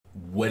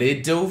What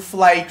it do,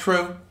 flight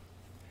crew?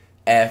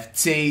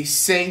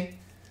 FTC.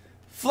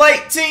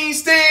 Flight team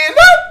stand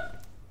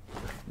up!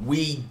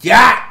 We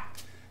got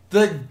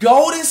the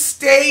Golden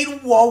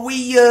State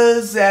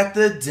Warriors at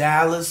the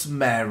Dallas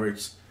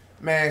Mavericks.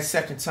 Man,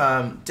 second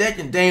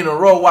day in a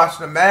row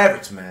watching the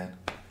Mavericks, man.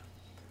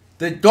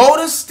 The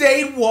Golden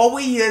State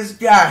Warriors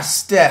got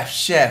Steph,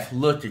 Chef,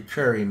 look at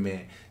Curry,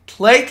 man.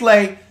 Clay,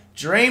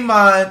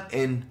 Draymond,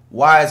 and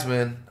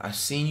Wiseman. I've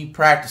seen you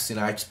practicing.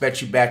 I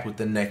expect you back with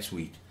the next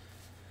week.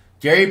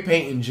 Gary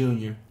Payton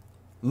Jr.,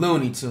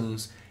 Looney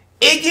Tunes,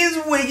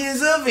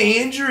 Wiggins of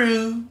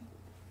Andrew.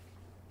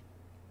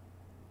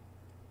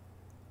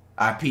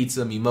 I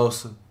pizza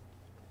mimosa.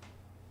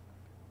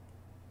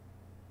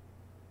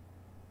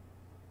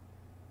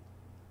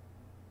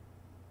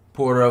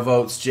 Porter of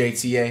Oats,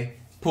 JTA,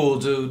 Pool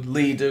Dude,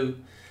 Lee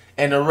Dude,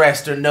 and the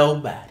rest are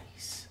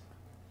nobodies.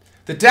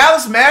 The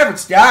Dallas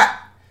Mavericks got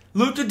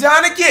Luka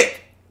Doncic,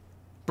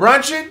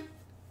 Brunchen,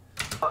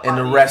 and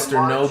the rest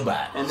are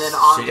nobodies. And then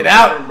on check it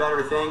out. And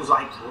better things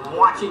like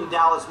watching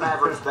Dallas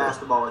Mavericks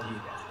basketball with you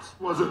guys.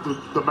 Was it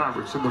the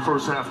Mavericks in the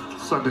first half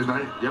Sunday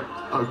night? Yep.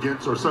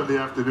 Or Sunday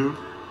afternoon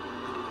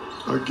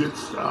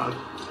against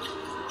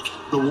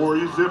the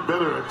Warriors? They're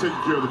better at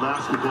taking care of the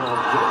basketball.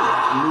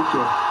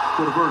 Luka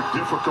with a very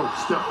difficult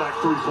step back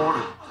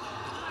three-pointer.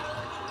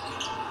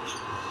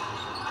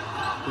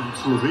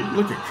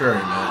 Look at Curry,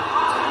 man.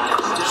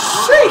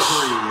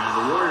 And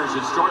the Warriors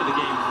had started the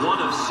game 1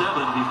 of 7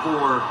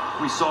 before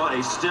we saw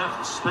a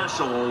Steph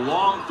special, a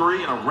long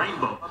three and a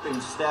rainbow.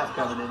 And Steph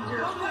coming in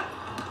here.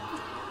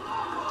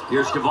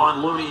 Here's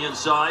Kevon Looney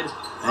inside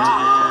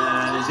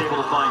and is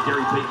able to find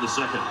Gary Payton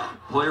II.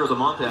 Player of the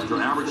month after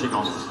averaging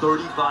almost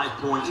 35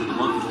 points in the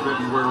month of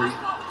February.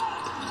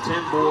 10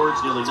 boards,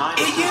 nearly 9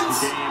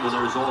 assists a game, and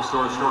there's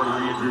all-star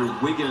starter Andrew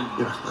Wiggins.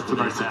 Yeah, that's a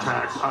nice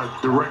attack. A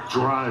direct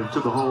drive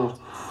to the hole.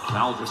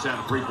 Powell just had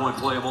a three-point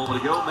play a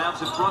moment ago. Mavs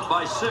in front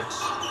by 6.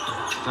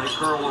 Tight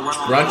curl around.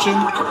 Brunchen.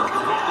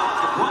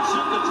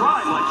 Brunchen, the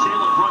drive by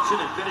Jalen Brunchen,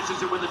 and finishes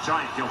it with a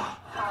giant killer.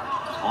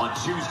 On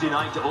Tuesday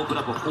night to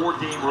open up a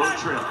 4-game road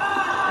trip.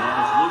 And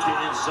it's Luka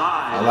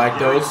inside. I like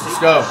those.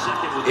 Let's go.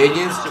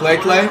 Higgins, Clay.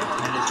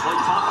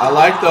 I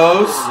like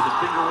those.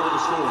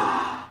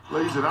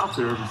 Lays it out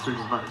there every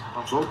single night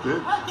on both ends.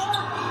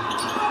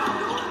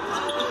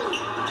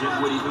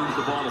 Dinwiddie moves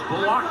the ball to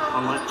Bullock.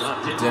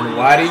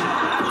 Dinwiddie.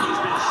 He's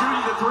been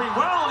shooting the three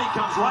well, and he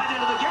comes right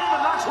into the game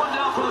and knocks one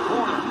down for the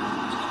corner.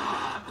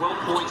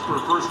 12 points per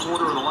first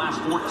quarter in the last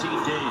 14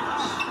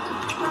 games.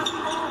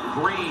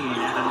 Green,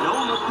 and a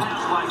no-look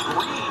pass by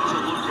Green to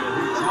Luka,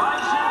 who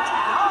drives it,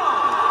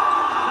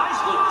 and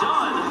nicely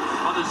done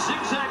on the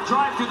zigzag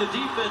drive to the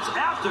defense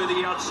after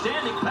the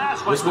outstanding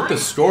pass by What's with the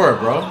score,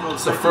 bro?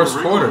 It's the first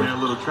quarter. A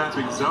little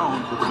trapping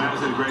zone, but the Mavs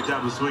did a great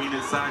job of swinging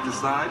it side to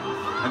side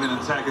and then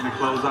attacking the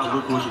closeout.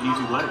 Luka with an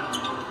easy leg.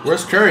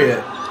 Where's Curry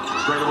at?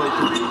 Straight away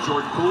three,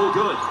 Jordan Poole,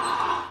 good.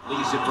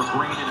 Leaves it for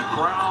Green in a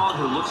crowd,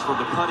 who looks for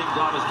the cutting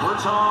Davis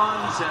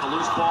Bertans, and a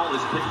loose ball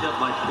is picked up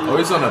by Poole. Oh,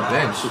 he's on a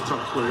bench. That's a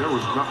tough play. There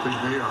was nothing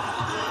there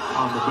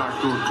on the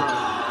backdoor cut.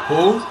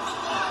 Who?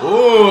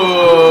 Oh!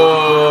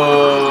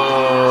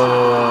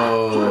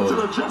 It's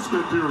an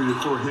adjustment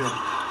period for him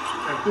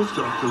at this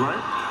juncture,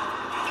 right?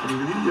 I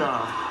mean,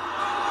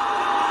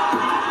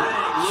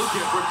 Bang,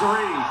 Luka for 3.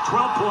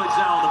 12 points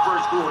now in the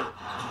first quarter.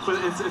 But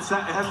it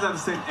hasn't had the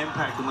same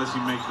impact unless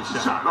you make the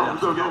shot. No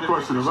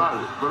question about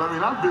it. But I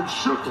mean, I've been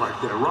shook like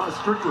that. Rod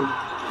Strickland.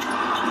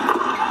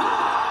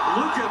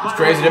 It's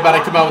crazy. They're about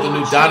to come out with a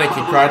new Doncic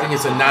card. I think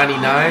it's a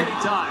 99.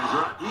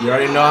 You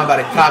already know I'm about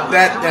to cop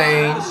that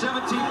thing.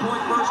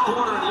 17-point first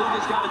quarter, and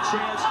Luka's got a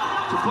chance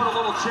to put a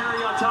little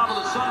cherry on top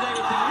of the sundae at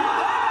the end.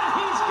 And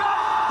he's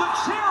got the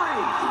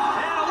cherry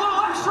and a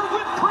little extra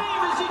whipped cream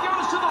as he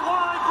goes to the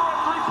line for a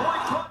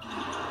 3-point play.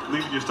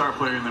 Leaving your star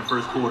player in the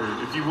first quarter.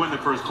 If you win the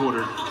first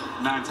quarter,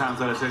 9 times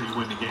out of 10 you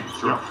win the game.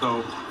 Sure.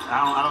 So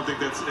I don't think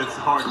it's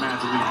hard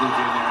math to leave Luka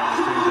in there and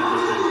change that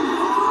decision.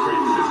 Great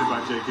decision by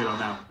J. Kidd on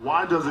that.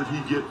 Why doesn't he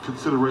get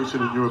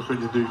consideration, in your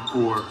opinion, Duke,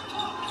 for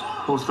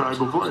most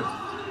valuable player?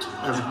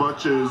 As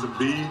much as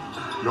Embiid,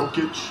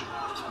 Jokic,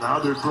 now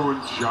they're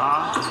throwing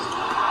Ja,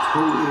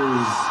 who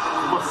is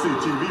must-see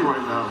TV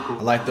right now.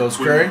 I like those,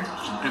 Curry.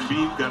 And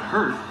Embiid got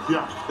hurt.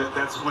 Yeah.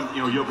 That's when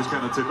Jokic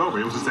kind of took over.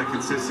 It was just that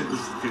consistency.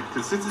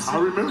 I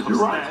remember. You're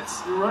right.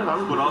 You're right.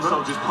 But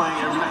also just playing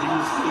every night.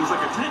 He was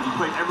like a 10. He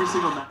played every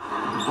single night.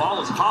 The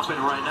ball is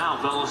hopping right now,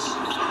 fellas.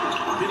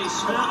 Finney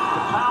Smith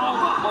to Powell.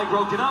 Play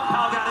broken up.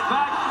 Powell got it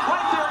back.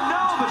 Right there,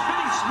 no, but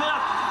Finney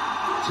Smith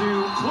to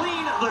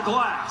clean the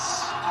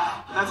glass.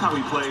 That's how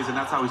he plays, and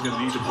that's how he's going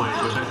to need to play.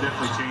 But that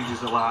definitely changes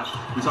a lot.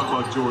 We talk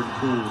about Jordan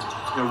Poole,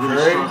 really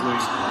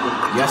struggling.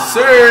 Yes,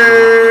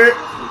 sir.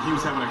 He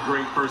was having a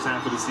great first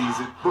half of the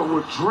season. But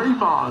with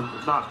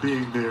Draymond not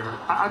being there,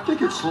 I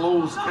think it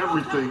slows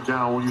everything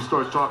down when you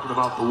start talking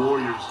about the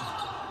Warriors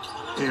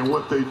and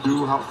what they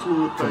do, how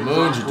fluid things are.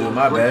 Moons you do,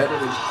 my bad.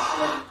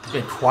 It's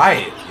been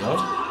quiet, yo.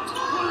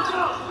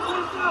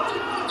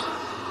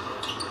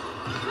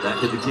 Back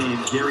to the game,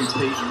 Gary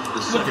Payton,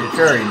 the second.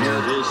 Curry,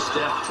 man. It is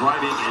Steph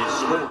driving and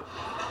scoring.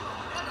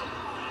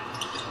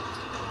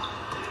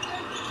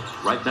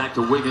 Right back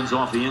to Wiggins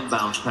off the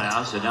inbounds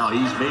pass, and now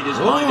he's made his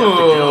mind up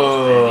to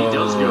go, and he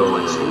does go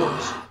and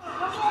scores.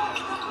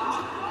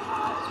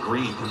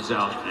 Green comes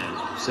out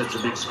and sets a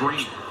big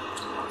screen.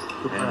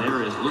 And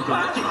there is Luka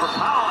looking for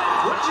Powell.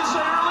 And what did you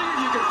say earlier?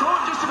 You can throw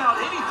him just about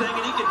anything,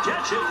 and he can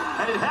catch it,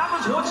 and it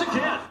happens once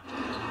again.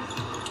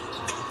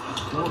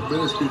 4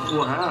 minutes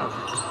before half.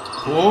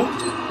 Cool.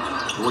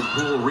 Jordan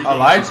Poole I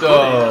like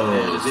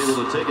those. And is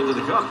able to take it to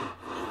the cup.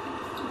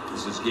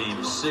 This is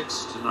game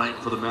 6 tonight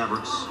for the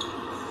Mavericks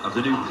of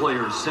the new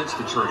players since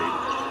the trade.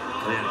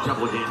 They had a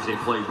couple of games they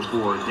played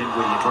before.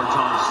 Dinwiddie and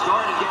Bertans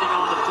started getting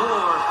on the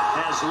floor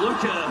as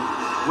Luka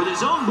with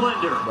his own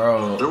blender.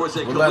 Bro, there was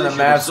a we're letting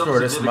the Mavs score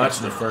this much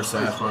in the first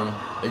half, bro.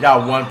 They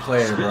got one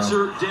player, bro.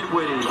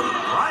 Dinwiddie,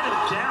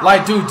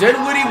 like, dude,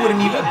 Dinwiddie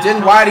wouldn't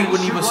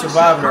even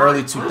survive in the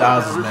early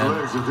 2000s, man.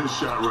 His legs in his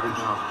shot right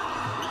now.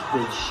 He's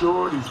been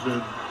short. He's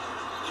been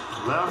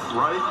left,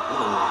 right.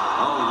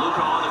 Oh,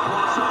 Luka on the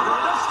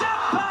crossover. The step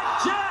back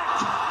jack.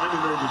 And he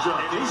made the shot.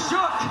 And he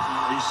shook.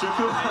 He shook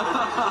him.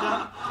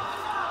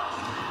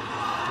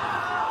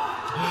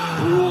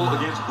 Poole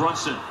against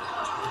Brunson.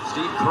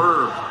 Steve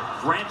Kerr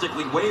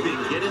frantically waving,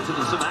 get into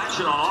some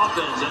action on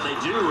offense, and they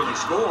do, and they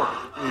score.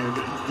 And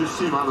this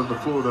team out on the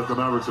floor that the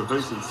Mavericks are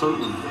facing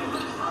certainly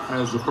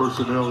has the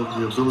personnel and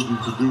the ability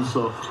to do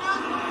so.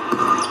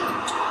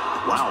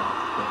 Wow.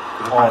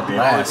 That might be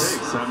all it blast.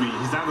 takes. I mean,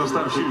 he's not going to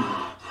stop shooting.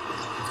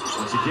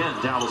 Once again,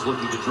 Dallas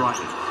looking to drive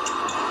it.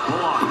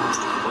 Block.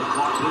 Play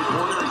clock,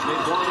 3-pointer. He's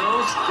made one of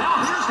those.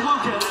 Now here's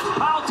Luka, and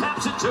Powell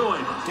taps it to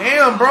him.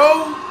 Damn,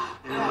 bro.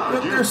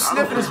 Look, they're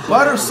sniffing his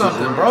butt or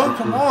something, bro.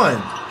 Come on.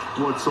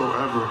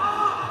 Whatsoever.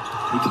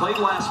 He played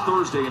last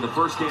Thursday in the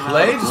first game.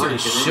 Played? He's gonna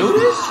shoot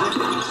it?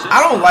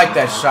 I don't like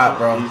that shot,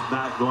 bro. He's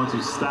not going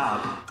to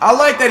stop. I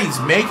like that he's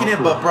making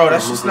it, but bro,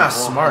 that's just not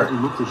smart.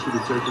 Luka should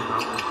have taken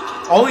that one.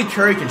 Only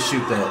Curry can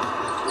shoot that.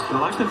 I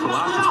like the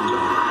philosophy,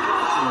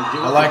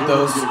 though. I like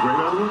those. Get a great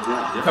out of it?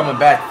 Yeah. Coming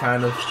back,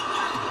 kind of.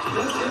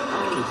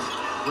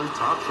 Great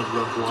Thompson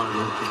left wide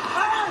open.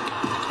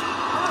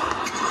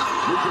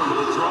 Luka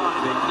with a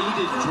drive, a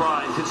needed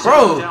drive.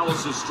 Bro,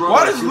 Dallas's struggle.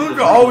 why does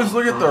Luka always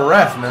look at the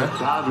ref, man?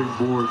 Diving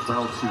board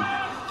bouncy.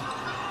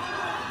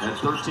 And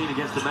 13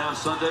 against the Mavs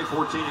Sunday,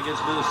 14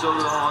 against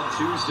Minnesota on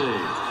Tuesday.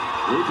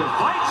 Luka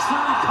fights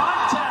through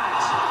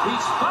contact.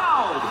 He's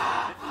fouled.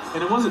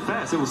 And it wasn't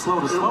fast. It was slow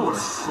to slower. It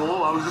was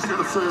slow. I was just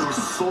going to say it was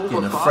so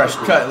Getting a fresh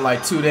cut in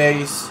like 2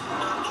 days.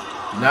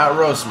 Not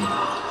roast me.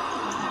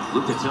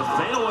 Luka to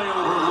fadeaway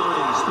over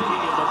Looney.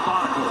 Speaking of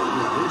methodical.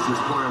 Yeah, he's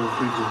just playing with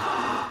people.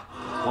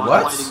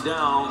 What? Winding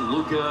down,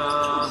 Luka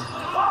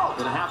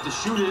gonna have to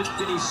shoot it.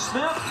 Finney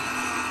Smith,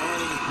 and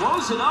he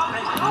throws it up.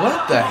 And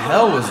What the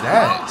hell was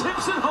that?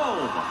 Tips it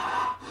home.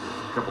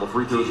 A couple of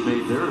free throws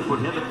made there to put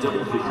him at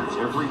double figures.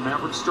 Every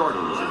Maverick starter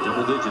is in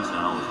double digits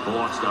now.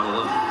 Bullock's got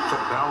 11.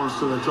 Balance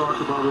that I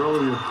talked about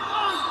earlier.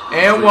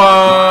 And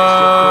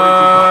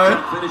one.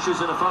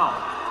 Finishes in a foul.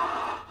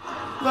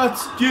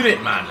 Let's get it,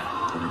 man.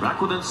 And they're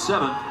back within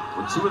 7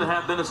 with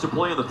 2.5 minutes to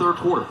play in the third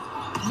quarter.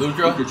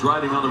 Luka. Luka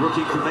driving on the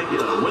rookie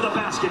Kuminga with a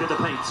basket in the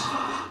paint.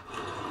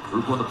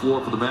 Group on the floor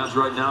for the Mavs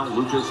right now.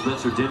 Luka,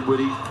 Spencer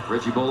Dinwiddie,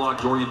 Reggie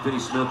Bullock, Dorian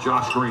Finney-Smith,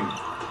 Josh Green.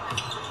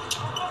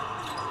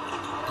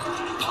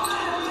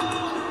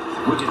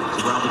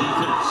 Wiggins around the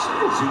defense.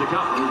 To the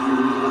cup.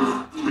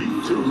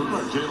 Speed, too. Looked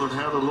like Jalen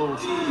had a little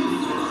space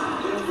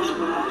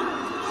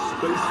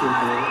in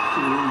there.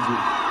 Too easy.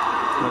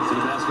 Cuts to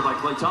the basket by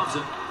Klay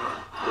Thompson.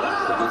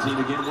 The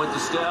team again went to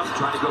Steph,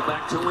 trying to go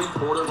back to him.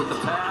 Porter with the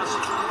pass.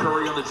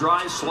 Curry on the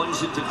drive,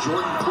 slings it to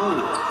Jordan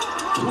Poole.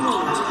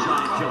 Poole is a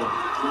giant killer.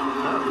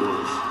 That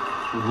was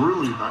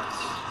really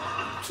nice.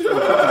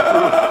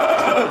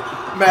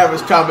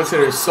 Mavericks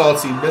commentator is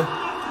salty, man.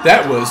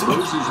 That was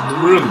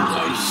really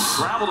nice.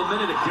 Traveled a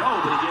minute ago,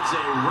 but he gets a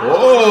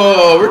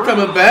Oh, we're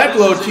coming back,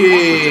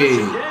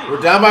 low-key.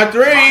 We're down by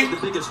 3. The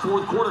biggest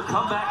fourth quarter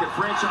comeback in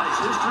franchise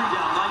history,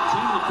 down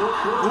 19 in the fourth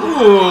quarter.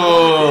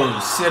 Ooh,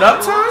 sit up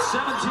time?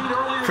 17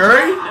 earlier.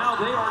 Curry? Now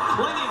they are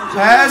clinging to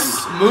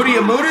Pass, Moody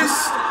and Moodis.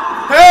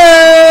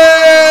 Hey!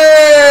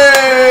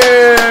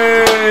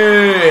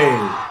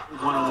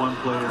 One-on-one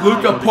player.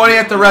 Luka pointing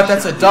at the ref.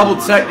 That's a double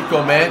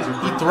technical, man.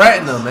 He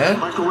threatened them, man.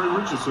 Michael Ray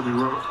Richardson, he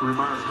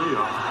reminds me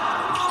of.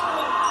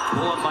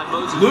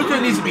 Luka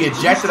needs to be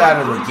ejected out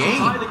of the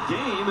game.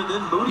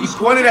 He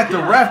pointed at the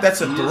ref.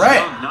 That's a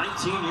threat.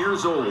 19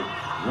 years old.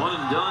 One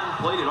and done.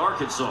 Played at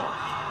Arkansas.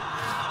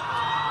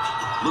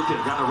 Luka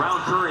got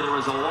around Curry. There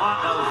was a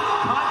lot of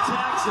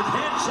contacts and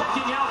hand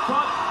checking out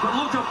front, but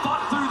Luka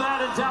fought through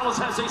that, and Dallas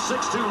has a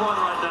 6-2 run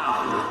right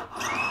now.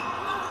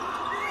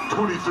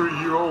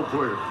 23-year-old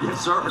player. Yes,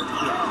 sir.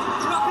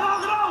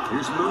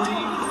 Here's Moody.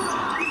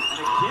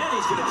 And again,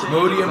 he's going to take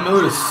Moody and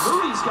Moodis.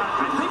 Moody's got,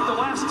 I think, the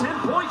last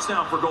 10 points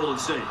now for Golden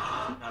State.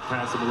 Got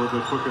past him a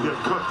little bit quicker. Yeah,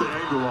 cut the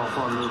angle off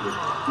on him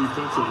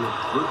defensively.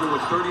 Luka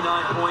with 39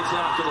 points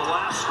after the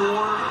last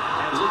score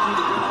and looking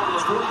to go over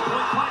the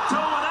 40-point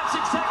plateau, and that's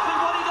exactly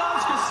what he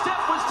does because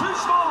Steph was too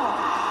small.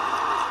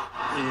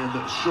 And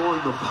showing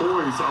the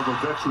poise of a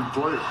veteran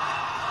player.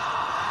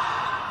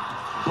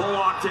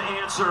 Bullock to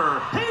answer.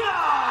 He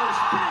does!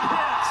 Big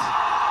hit!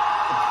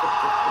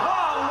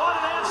 Oh, what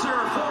an answer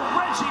for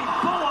Reggie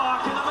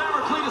Bullock, and the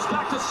Mavericks lead us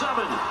back to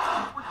 7.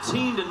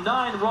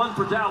 14-9 run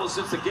for Dallas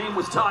since the game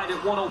was tied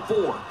at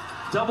 104.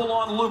 Double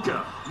on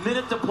Luka.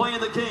 Minute to play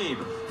in the game.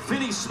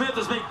 Finney-Smith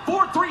has made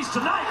 4 threes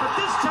tonight, but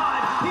this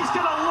time he's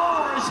going to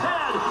lower his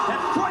head and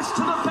press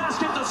to the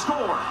basket to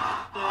score.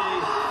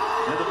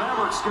 And the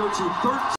Mavericks go to 13.